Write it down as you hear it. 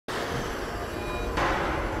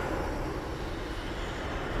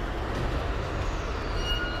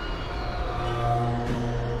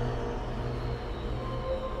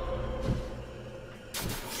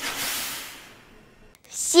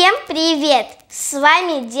привет! С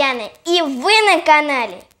вами Диана, и вы на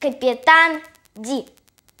канале Капитан Ди.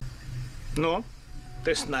 Ну,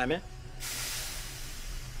 ты с нами?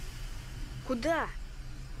 Куда?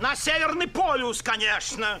 На Северный полюс,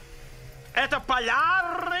 конечно. Это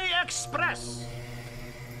Полярный экспресс.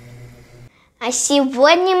 А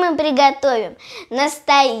сегодня мы приготовим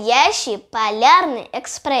настоящий полярный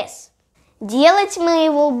экспресс. Делать мы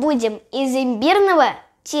его будем из имбирного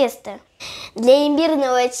теста. Для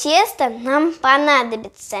имбирного теста нам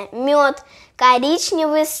понадобится мед,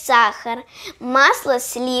 коричневый сахар, масло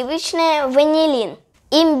сливочное, ванилин,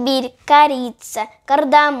 имбирь, корица,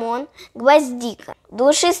 кардамон, гвоздика,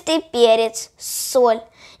 душистый перец, соль,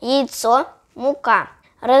 яйцо, мука,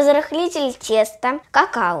 разрыхлитель теста,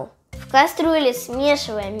 какао. В кастрюле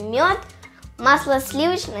смешиваем мед, масло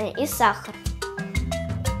сливочное и сахар.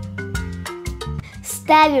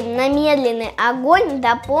 Ставим на медленный огонь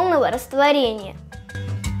до полного растворения.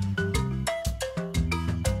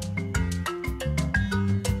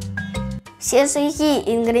 Все сухие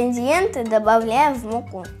ингредиенты добавляем в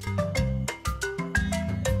муку.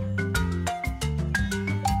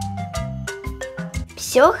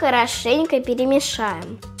 Все хорошенько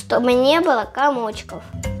перемешаем, чтобы не было комочков.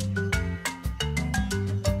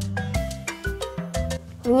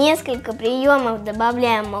 В несколько приемов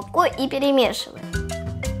добавляем муку и перемешиваем.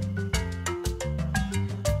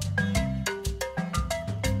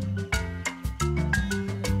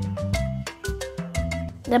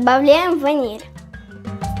 Добавляем ваниль.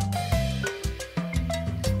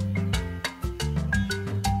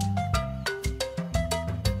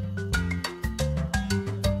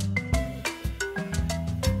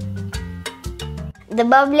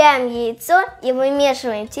 Добавляем яйцо и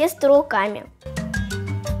вымешиваем тесто руками.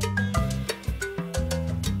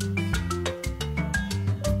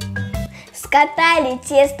 Скатали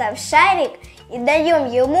тесто в шарик и даем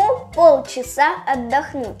ему полчаса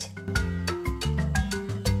отдохнуть.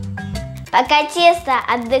 Пока тесто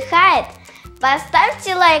отдыхает,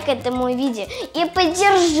 поставьте лайк этому видео и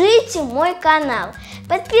поддержите мой канал.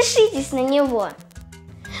 Подпишитесь на него.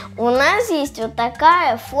 У нас есть вот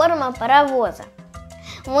такая форма паровоза.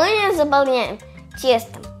 Мы ее заполняем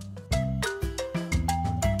тестом.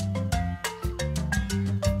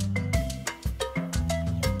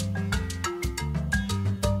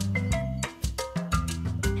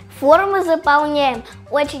 Форму заполняем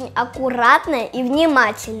очень аккуратно и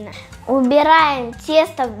внимательно. Убираем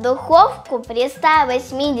тесто в духовку при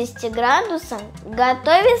 180 градусах.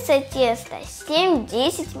 Готовится тесто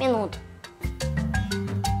 7-10 минут.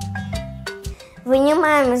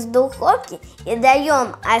 Вынимаем из духовки и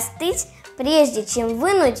даем остыть, прежде чем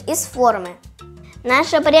вынуть из формы.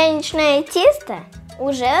 Наше пряничное тесто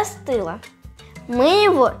уже остыло. Мы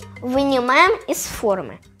его вынимаем из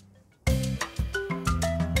формы.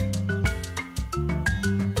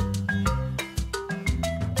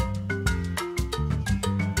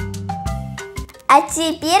 А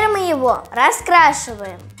теперь мы его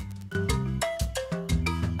раскрашиваем.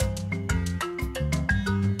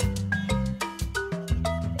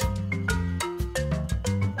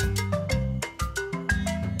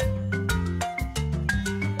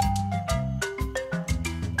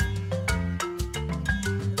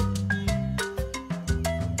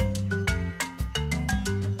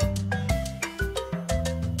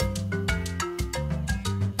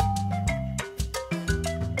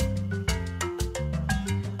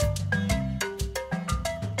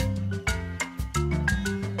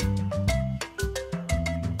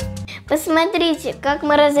 Посмотрите, как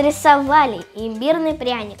мы разрисовали имбирный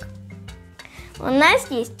пряник. У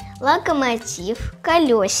нас есть локомотив,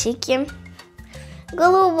 колесики,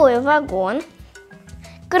 голубой вагон,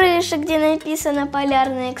 крыша, где написано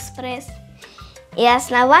 «Полярный экспресс», и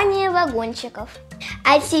основание вагончиков.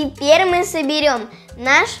 А теперь мы соберем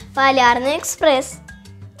наш Полярный экспресс.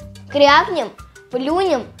 Крякнем,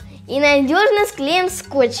 плюнем и надежно склеим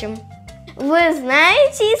скотчем. Вы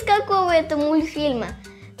знаете, из какого это мультфильма?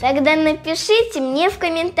 Тогда напишите мне в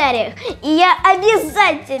комментариях, и я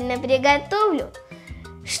обязательно приготовлю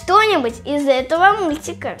что-нибудь из этого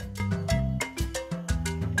мультика.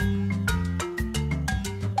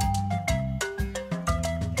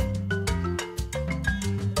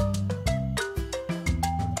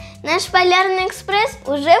 Наш Полярный экспресс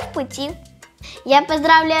уже в пути. Я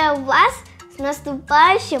поздравляю вас с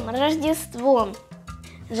наступающим Рождеством.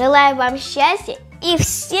 Желаю вам счастья и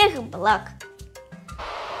всех благ.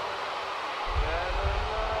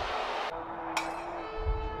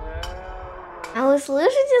 А вы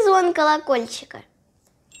слышите звон колокольчика?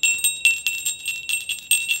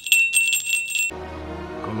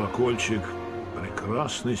 Колокольчик –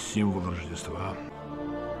 прекрасный символ Рождества.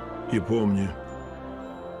 И помни,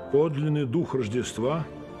 подлинный дух Рождества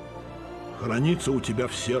хранится у тебя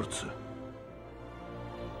в сердце.